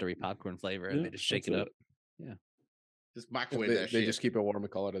the buttery popcorn flavor and Yeah, they just shake that's it up. Just microwave they, that they shit. just keep it warm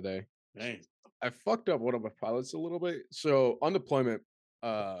and call it a day. Hey. I fucked up one of my pilots a little bit. So on deployment,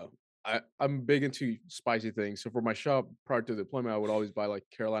 I'm big into spicy things. So for my shop prior to deployment, I would always buy like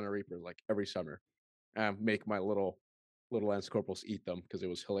Carolina Reaper like every summer, and make my little Lance Corporals eat them because it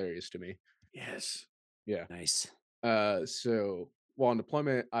was hilarious to me. Yes. Yeah. Nice. So while on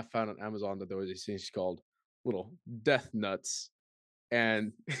deployment, I found on Amazon that there was these things called little death nuts,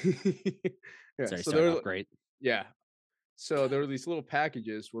 and yeah, Sorry, so started they're off great. yeah. So there were these little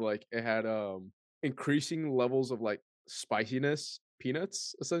packages where like it had increasing levels of like spiciness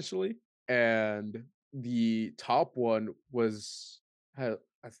peanuts essentially. And the top one had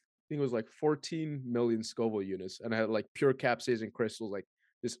I think it was like 14 million Scoville units and it had like pure capsaicin crystals, like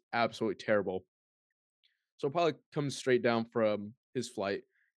just absolutely terrible. So pilot comes straight down from his flight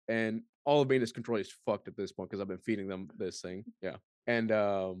and all of maintenance control is fucked at this point because I've been feeding them this thing. Yeah. And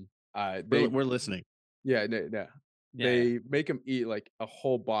We're listening. yeah, Yeah. they make him eat like a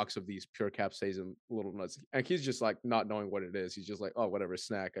whole box of these pure capsaicin little nuts, and he's just like not knowing what it is. He's just like, oh, whatever,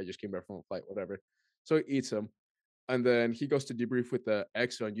 snack. I just came back from a flight, whatever. So he eats them, and then he goes to debrief with the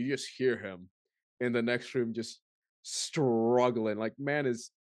EXO, and you just hear him in the next room just struggling. Like man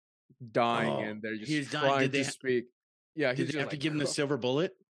is dying, Oh, and they're just he's dying. trying Did to they- speak. Yeah, Did he's they just have to like, give him the silver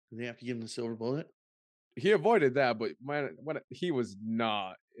bullet? Did they have to give him the silver bullet? he avoided that, but man, he was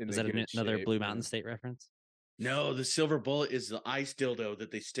not in Is a that good another shape, Blue man. Mountain State reference? No, the silver bullet is the ice dildo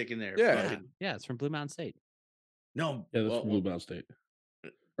that they stick in there. Yeah. Fucking- Yeah, it's from Blue Mountain State. No. Yeah, that's well, from Blue Mountain State.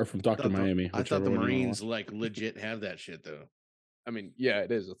 Or from I Dr. thought Miami. I thought whichever the one you wanna Marines watch. like legit have that shit though. I mean, yeah,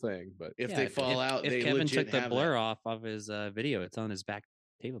 it is a thing, but If Yeah, they fall out, if they Kevin legit took the have blur that. off of his video, it's on his back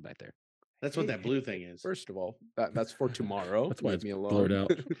table back there. That's what that blue thing is. first of all, that's for tomorrow. That's why Leave it's me alone. blurred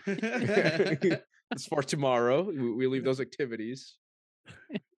out. It's for tomorrow. We leave those activities.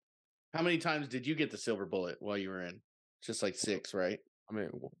 How many times did you get the silver bullet while you were in? Just like 6, right? I mean,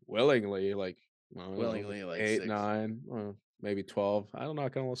 willingly, like I don't know, Willingly, like 8, 6. 9, maybe 12. I don't know. I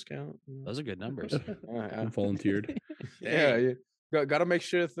can almost count. Those are good numbers. Yeah, Volunteered. yeah, you got to make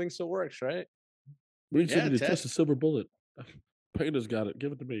sure the thing still works, right? We need Yeah, somebody to test test. a silver bullet. Panda's got it.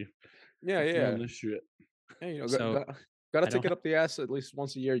 Give it to me. Yeah, Let's yeah. run this shit. Yeah, you know, So, got to I take don't it up the ass at least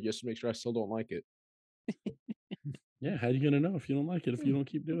once a year just to make sure I still don't like it. Yeah, how you gonna know if you don't like it if you don't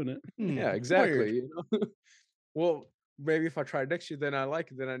keep doing it? Yeah, exactly. You know? Well, maybe if I try next year, then I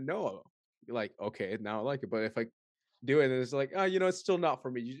like it. Then I know, like, okay, now I like it. But if I do it, and it's like, oh, it's still not for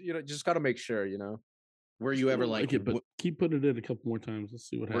me. You know, just got to make sure. Were you ever I like, like it, but keep putting it in a couple more times. Let's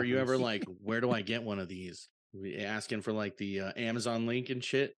see what happens. were you ever like, where do I get one of these? Asking for like the Amazon link and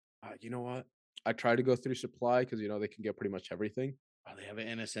shit. You know what? I try to go through supply because they can get pretty much everything. Oh, they have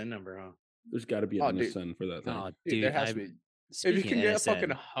an NSN number, huh? There's got to be an Oh, dude. NSN for that thing. Oh, Dude, there dude, has to be. If you speaking can of get fucking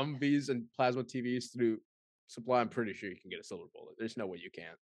NSN, Humvees and plasma TVs through supply, I'm pretty sure you can get a silver bullet. There's no way you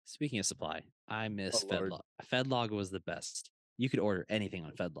can't. speaking of supply, I miss Oh, Lord. Fedlog. Fedlog was the best. You could order anything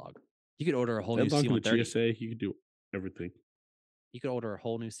on Fedlog. You could order a whole new Deadlock and the C-130. GSA, you could do everything. You could order a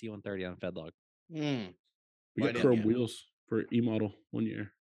whole new C-130 on Fedlog. Mm. We Why got didn't chrome ya? wheels for E-model 1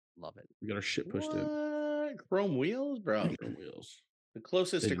 year. Love it. We got our shit pushed in. What? Chrome wheels, bro. Chrome wheels. The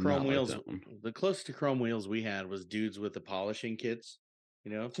closest They to did chrome not like wheels, that one. the closest to chrome wheels we had was dudes with the polishing kits.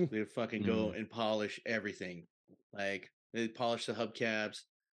 They would fucking go and polish everything. Like they'd polish the hubcaps.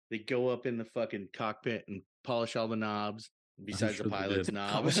 They'd go up in the fucking cockpit and polish all the knobs besides sure the they pilot's did.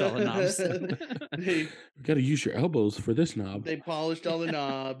 knob. Polish all the knobs. they We got to use your elbows for this knob. they polished all the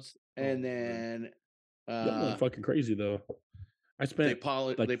knobs, and Oh, Lord. then Y'all went fucking crazy though. I they spent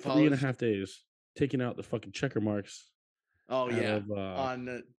polished. like They 3.5 polished. days taking out the fucking checker marks. Oh out yeah,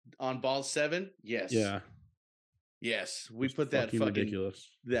 of, on ball 7. Yes, yeah. yes. We It's put that fucking ridiculous.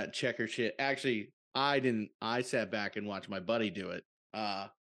 that checker shit. Actually, I didn't. I sat back and watched my buddy do it.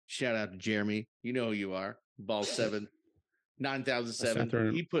 Shout out to Jeremy. You know who you are. Ball 7, I 9007. sat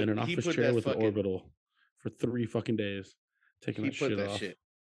there He put in an he office put chair that with an fucking orbital for 3 fucking days, taking he that put shit that off. shit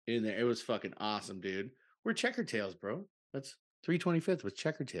in there. It was fucking awesome, dude. We're checker tails, bro. That's 325th with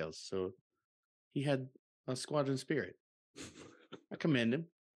checker tails. So he had a squadron spirit. I commend him.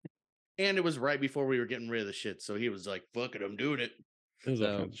 And it was right before we were getting rid of the shit, so he was like, "Fuck it, I'm doing it." There's all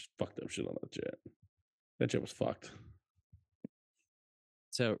So- kinds of fucked up shit on that jet. That jet was fucked.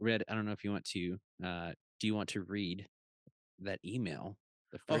 So, Red, I don't know if you want to. Do you want to read that email?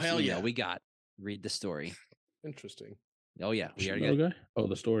 The Oh, first hell email yeah. we got. Read the story. Interesting. Oh yeah, we Sheet already metal got. guy? Oh,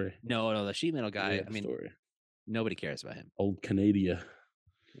 the story. No, the sheet metal guy. Yeah, I the mean, story. nobody cares about him. Old Canada.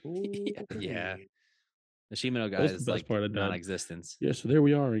 Yeah. The sheet metal That guy was the is best like part of Dad. non-existence. Yeah, so there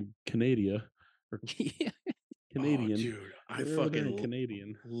we are in Canada. Or Yeah. Canadian. Oh, dude, I We're over there in fucking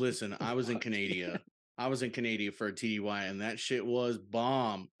Canadian. listen. I was in Fuck. Canada. I was in Canada for a TDY, and that shit was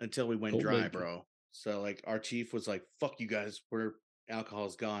bomb until we went Cold dry, Lake. bro. So like, our chief was like, "Fuck you guys, we're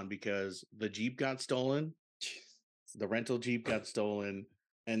alcohol's gone," because the Jeep got stolen. The rental Jeep got stolen,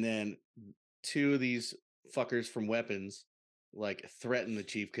 and then 2 of these fuckers from weapons like threatened the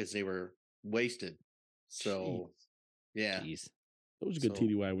chief because they were wasted. So yeah, Jeez. That was a good So-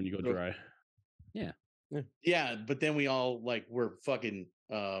 TDY when you go so- dry. yeah. But then we all like were fucking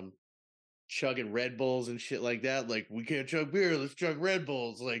chugging Red Bulls and shit like that. Like, we can't chug beer, let's chug Red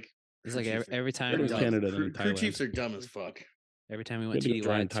Bulls. Like, It's crew like chiefs are- every they're time. Better in dumb. Canada than in Crew Thailand. chiefs are dumb as fuck. Every time we We went had to go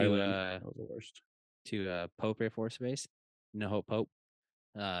dry TDY in to Thailand. That was the worst. Pope Air Force Base, No Hope Pope.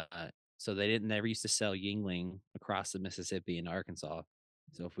 So they never used to sell Yingling across the Mississippi in Arkansas.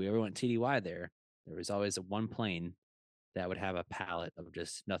 So if we ever went TDY there was always one plane that would have a pallet of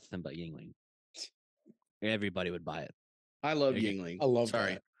just nothing but Yingling. Everybody would buy it. I love Okay. Yingling. I love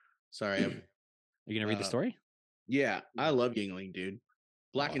Sorry. that. Sorry. You gonna read the Uh, story? Yeah, I love Yingling, dude.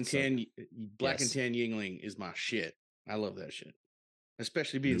 Black Oh, and it's so tan, black and Yes. tan Yingling is my shit. I love that shit.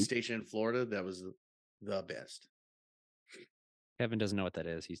 Especially being Nope. stationed in Florida, that was the best. Kevin doesn't know what that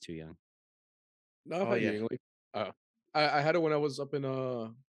is. He's too young. No, I've Oh, had yeah. Yingling. I had it when I was up in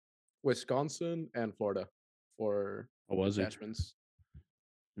Wisconsin and Florida for What was it? attachments.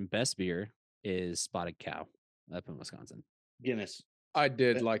 And best beer is Spotted Cow up in Wisconsin. Guinness. I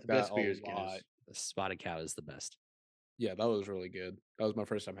did Be- like the that best a beer is lot. Guinness. The Spotted Cow is the best. Yeah, that was really good. That was my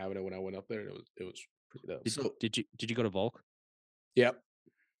first time having it when I went up there. And it was pretty dope. So Did you go to Volk? Yep.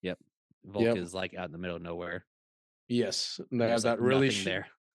 Volk Yep. is like out in the middle of nowhere. Yes. And they There's have like that really nothing there.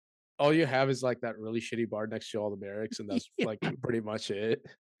 all you have is like that really shitty bar next to all the barracks, and that's Yeah. like pretty much it.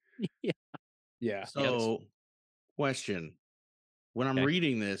 Yeah. Yeah. So, question: when I'm Okay.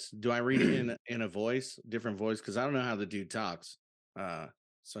 reading this, do I read it in a voice, different voice? Because I don't know how the dude talks.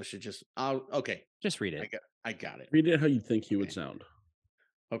 So I should just. Okay. Just read it. I got it. Read it how you think he would Okay. sound.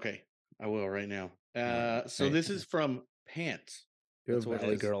 Okay, I will right now. Alright, So alright. this is from Pants. You have That's a what it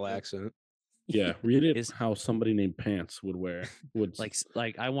Valley is. Girl accent. Yeah, read it Is- how somebody named Pants would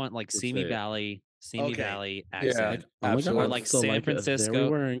Like I want like Let's Simi say it. Valley, Okay. Valley Yeah. accent. Oh my Absolutely. God, Or like so San there Francisco. we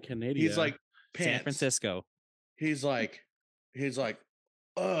were in Canada. He's like San Pants. Francisco. He's like,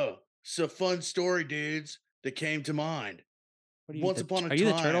 oh, it's a fun story, dudes, that came to mind. What are you, Once the- upon a are you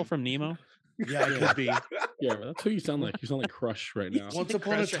the turtle time- from Nemo? Yeah, I could be. Yeah, that's who you sound like. You sound like Crush right now. Once the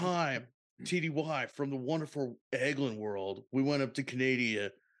upon a Crusher. time, TDY from the wonderful Eglin world, we went up to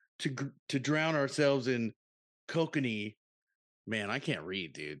Canada to drown ourselves in kokanee. Man, I can't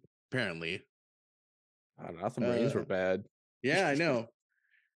read, dude. Apparently. I don't know. I thought Marines were bad. Yeah, I know.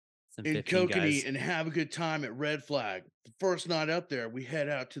 Some In 15 guys. kokanee and have a good time at Red Flag. The first night up there, we head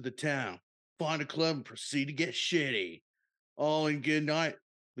out to the town, find a club, and proceed to get shitty. All in good night.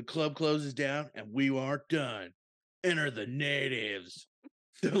 The club closes down, and we aren't done. Enter the natives,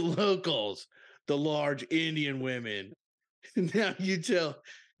 the locals, the large Indian women. Now you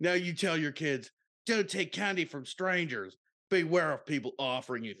tell your kids, don't take candy from strangers. Beware of people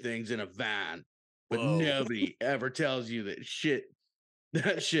offering you things in a van. But nobody ever tells you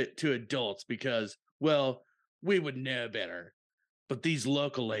that shit to adults because, well, we would know better. But these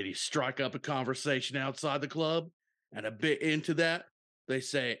local ladies strike up a conversation outside the club, and a bit into that, they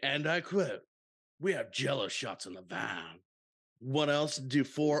say, and I quote, we have jello shots in the van. What else do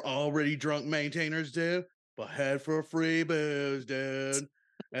 4 already drunk maintainers do? But head for free booze, dude.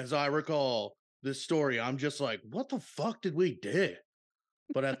 As I recall this story, I'm just like, what the fuck did we do?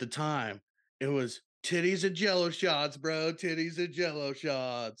 But at the time, it was titties and jello shots, bro. Titties and jello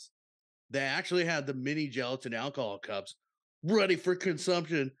shots. They actually had the mini gelatin alcohol cups ready for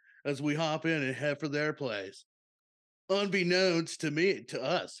consumption as we hop in and head for their place. Unbeknownst to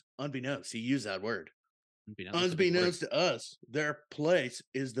us, he used that word. Unbeknownst to us, their place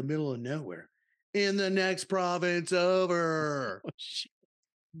is the middle of nowhere in the next province over.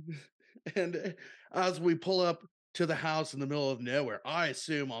 And as we pull up to the house in the middle of nowhere, I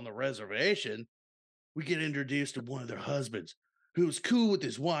assume on the reservation, we get introduced to one of their husbands who's cool with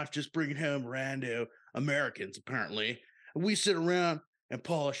his wife just bringing home rando Americans, apparently. And we sit around and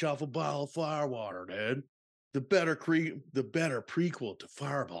polish off a bottle of Firewater, dude. The better prequel to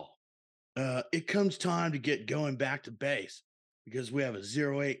Fireball. It comes time to get going back to base because we have a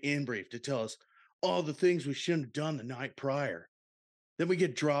 08 in brief to tell us all the things we shouldn't have done the night prior. Then we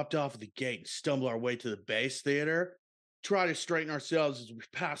get dropped off at the gate and stumble our way to the base theater, try to straighten ourselves as we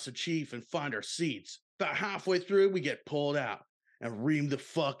pass the chief and find our seats. About halfway through, we get pulled out and ream the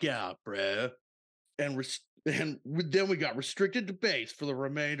fuck out, bro. And then we got restricted to base for the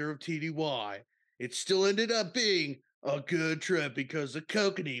remainder of TDY. It still ended up being a good trip because the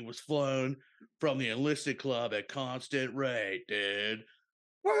kokanee was flown from the enlisted club at constant rate, dude.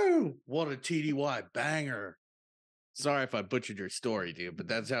 Woo! What a TDY banger. Sorry if I butchered your story, dude, but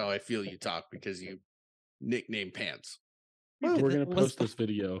that's how I feel you talk because you nicknamed Pants. We're going to post this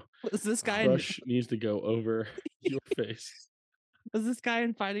video. Was this guy Crush needs to go over your face. Was this guy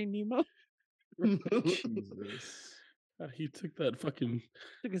in Finding Nemo? Jesus. God, he took that fucking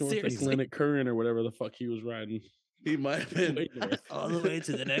Took it North seriously. Atlantic current or whatever the fuck he was riding. He might have been Way north. All the way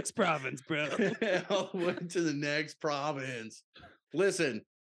to the next province, bro. all the way to the next province. Listen,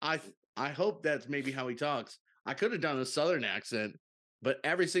 I hope that's maybe how he talks. I could have done a Southern accent, but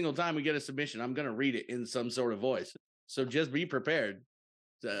every single time we get a submission, I'm going to read it in some sort of voice. So just be prepared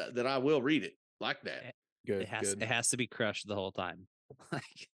that I will read it like that. Good. It has to be Crush the whole time. Like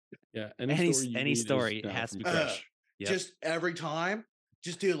Yeah, any story is now has to from be Crush. Crush. Yep. Just every time,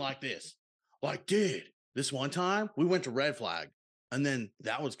 just do it like this. Like, dude, this one time we went to Red Flag, and then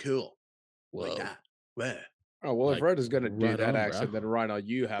that was cool. Like that. Well, Oh, well, if Like, Red is going to do right that on, accent, bro. then Rhino,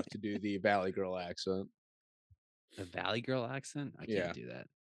 you have to do the Valley Girl accent. A Valley Girl accent? I Yeah. can't do that.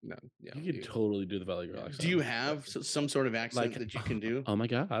 No, yeah. You could totally do the Valley Girl accent. do you have some sort of accent Like, that you can do? Oh my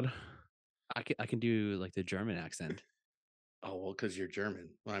god. I can do like the German accent. Oh, well, because you're German.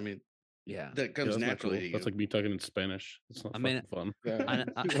 Well, I mean, Yeah. that Yeah, comes that's not naturally cool. to you. That's like me talking in Spanish. It's not I mean, fucking fun. Yeah.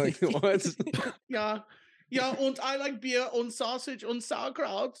 I- Like, what? Yeah, and I like beer and sausage and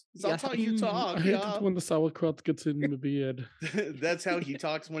sauerkraut. That's how you talk. I hate it when the sauerkraut gets in my beard. That's how he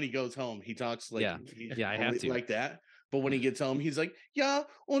talks when he goes home. He talks like Yeah, I have to. like that. But when he gets home, he's like, "Yeah,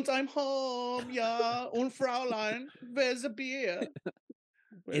 und I'm home. Yeah, und Fraulein, where's the beer?"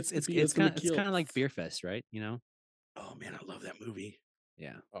 It's kind of like Beer Fest, right? You know? Oh man, I love that movie.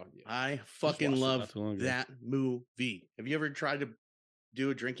 Yeah. Oh, yeah. I watched fucking it not love too long ago. that movie. Have you ever tried to do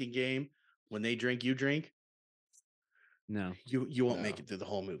a drinking game? When they drink, you drink. No. You won't make No. it through the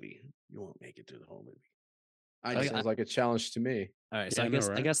whole movie. You won't make it through the whole movie. That sounds like a challenge to me. All right. So Yeah, I I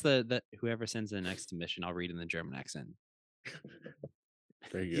know, guess right? the whoever sends the next submission, I'll read in the German accent.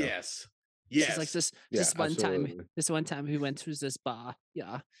 There you go. Yes. It's Yes. just like this Yeah, absolutely. one time we went to this bar,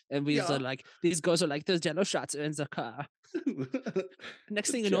 yeah, and we Yeah. were like, these girls are like, there's jello shots in the car.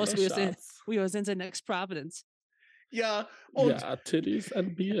 Next thing you know, Jello shots. we was in the next province. Yeah. Und Yeah, titties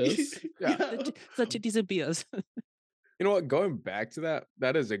and beers. Yeah. The titties and beers. You know what? Going back to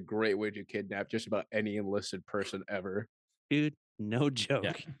that is a great way to kidnap just about any enlisted person ever. Dude, no joke.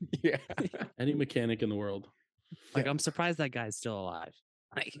 Yeah. Yeah. Any mechanic in the world. Like, I'm surprised that guy's still alive.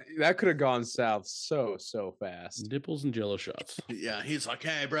 Like, That could have gone south so fast. Nipples and Jello shots. Yeah, he's like,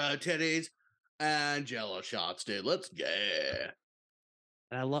 hey, bro, titties and Jello shots, dude. Let's go.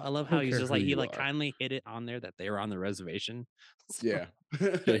 and I love I how don't he's care just who like he you like are. kindly hit it on there that they were on the reservation. So, Yeah.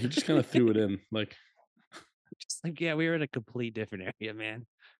 Yeah, he just kind of threw it in. Like, just like we were in a complete different area, man.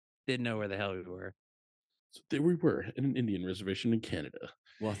 Didn't know where the hell we were. so there we were in an Indian reservation in Canada.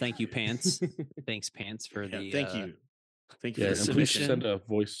 Well, thank you, Pants. Thanks, Pants, for Yeah, the thank you. Thank you Yeah, for and the please submission. send a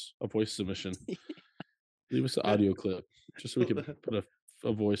voice submission. Leave us an audio clip just so we can put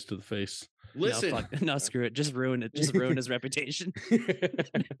a voice to the face. Listen, No, screw it. Just ruin it. Just ruin his reputation.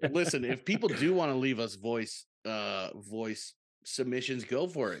 listen, if people do want to leave us voice submissions, go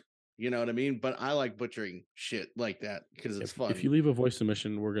for it. You know what I mean? But I like butchering shit like that because it's fun. If you leave a voice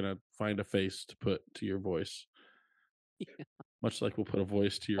submission, we're gonna find a face to put to your voice. Yeah. Much like we'll put a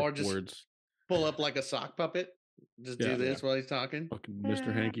voice to your Or just words. pull up like a sock puppet. Just Yeah, do this while he's talking. Fucking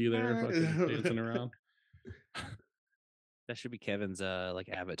Mr. Hanky there, fucking dancing around. That should be Kevin's like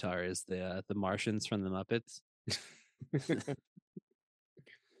avatar is the Martians from the Muppets.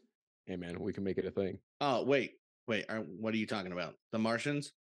 Hey man, we can make it a thing. Oh, wait. What are you talking about? The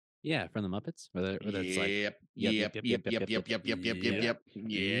Martians? Yeah, from the Muppets. Where it's like Yep.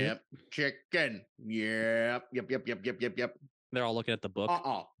 Chicken. Yep. they're all looking at the book.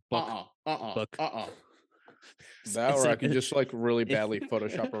 Book. That It's or so I could good. just like really badly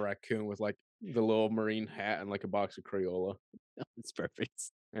Photoshop a raccoon with like the little marine hat and like a box of Crayola. It's perfect.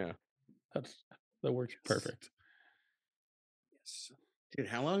 Yeah. That works perfect. Yes. Dude,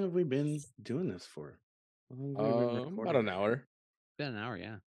 how long have we been doing this for? About an hour. Been an hour,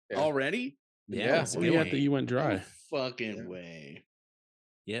 yeah. Yeah. Already? Yeah, it's a We good had one. that you went dry. No fucking Yeah. way.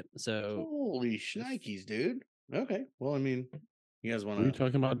 Yep. So Holy shnikes, dude. Okay. Well, I mean, you guys want Were you to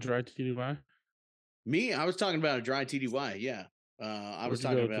talking about dry TDY? me? I was talking about a dry TDY. Yeah. I was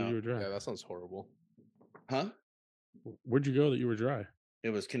Where'd you talking go till you about, were dry? Yeah, that sounds horrible. huh? Where'd you go that you were dry? It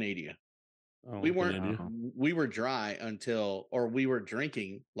was Canada. Oh, We weren't, Canada. we were dry we were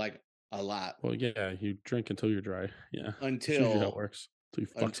drinking like a lot Well, yeah, you drink until you're dry. Yeah. That's usually how it until works. Until you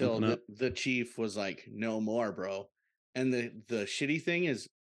fuck until something up. the chief was like, no more, bro. And the shitty thing is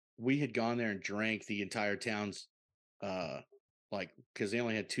we had gone there and drank the entire town's like because they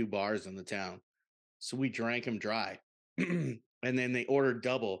only had 2 bars in the town. So we drank them dry. And then they ordered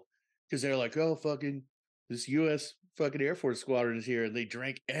double because they're like, oh fucking this US fucking Air Force squadron is here, and they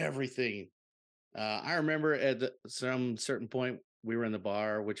drank everything. I remember at some certain point we were in the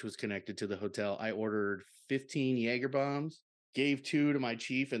bar, which was connected to the hotel. I ordered 15 Jaeger bombs, gave 2 to my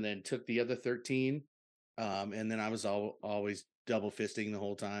chief, and then took the other 13. And then I was always double fisting the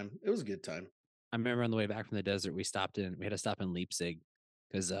whole time. It was a good time. I remember on the way back from the desert, we had to stop in Leipzig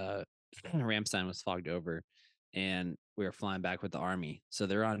because Ramstein was fogged over, and we were flying back with the army. So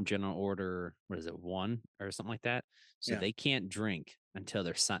they're on general order. What is it, 1 or something like that? So Yeah. they can't drink until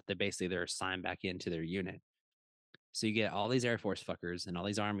they're assigned back into their unit. So you get all these Air Force fuckers and all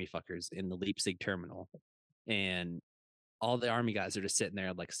these Army fuckers in the Leipzig terminal, and all the Army guys are just sitting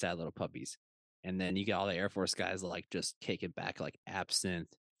there like sad little puppies. And then you get all the Air Force guys like just kicking back like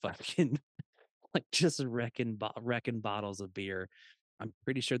absinthe, fucking like just wrecking bottles of beer. I'm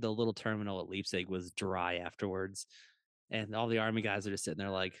pretty sure the little terminal at Leipzig was dry afterwards, and all the Army guys are just sitting there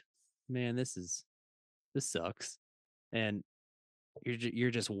like, man, this sucks, and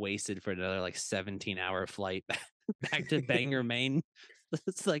you're just wasted for another like 17-hour flight back to Bangor, Maine.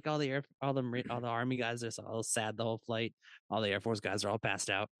 It's like all the Army guys are just all sad the whole flight. All the Air Force guys are all passed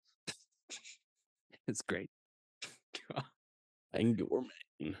out. It's great. Bangor,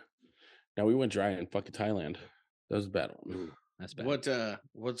 Maine. Now we went dry in fucking Thailand. That was a bad one. That's bad.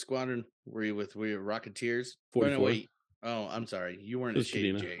 What squadron were you with? Were you Rocketeers? 44. No, wait. Oh, I'm sorry. You weren't It at was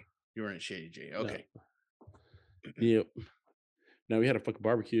Shady Kadena. J. You weren't at Shady J. Okay. Yep. Now we had a fucking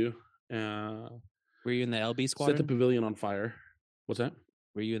barbecue. Were you in the LB Set the squadron? pavilion on fire. What's that?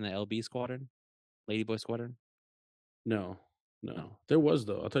 Were you in the LB squadron? Ladyboy squadron? No. There was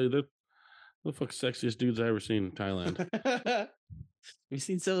though. I'll tell you, they're the fuck sexiest dudes I ever seen in Thailand. Have you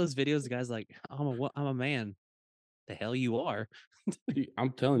seen some of those videos? The guy's like, I'm a man. The hell you are.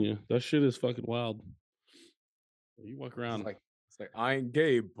 I'm telling you, that shit is fucking wild. You walk around It's like I ain't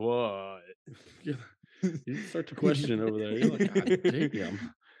gay, but you start to question it over there. You're like, God damn.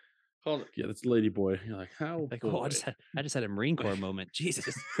 Hold on. Yeah, that's Lady Boy. You're like, how? Like, oh, I just had a Marine Corps moment.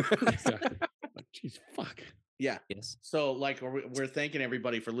 Jesus. Exactly. Like, jeez, fuck. Yeah. Yes. So, like, we're thanking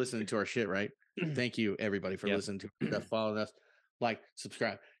everybody for listening to our shit, right? Thank you, everybody, for Yep. listening to our stuff, following us, like,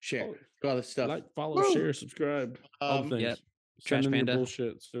 subscribe, share, Oh, do all this stuff. Like, follow, Woo! share, subscribe. All the things. Yep. Trash Send in your Panda.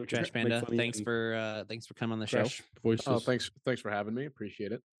 bullshit. So we can Trash make Panda, funny thanks and for coming on the show. trash voices. Oh, thanks for having me.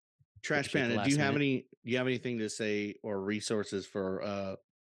 Appreciate it. Trash Appreciate the Panda, last do you have minute. anything to say or resources for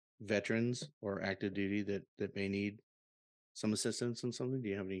veterans or active duty that may need some assistance in something? Do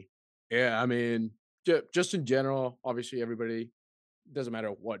you have any? Yeah, I mean, just in general, obviously everybody, doesn't matter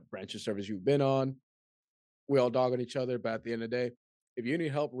what branch of service you've been on, we all dog on each other, but at the end of the day, if you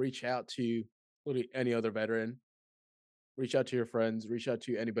need help, reach out to literally any other veteran. Reach out to your friends, reach out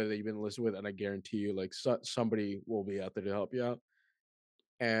to anybody that you've been listening with, and I guarantee you, like somebody will be out there to help you out.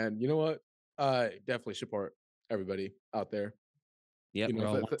 And you know what? Definitely support everybody out there. Yep, You know, we're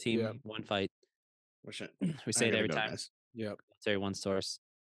all one team, yeah, one fight. Wish it. We say I it gotta every go, time. guys. yep. Military one source,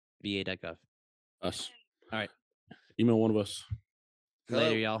 va.gov. Us. All right. Email one of us. Hello.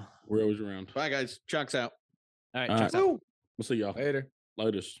 Later, y'all. We're always around. Bye, guys. Chuck's out. All right, All checks right. out. Woo! We'll see y'all Later.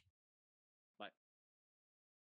 later.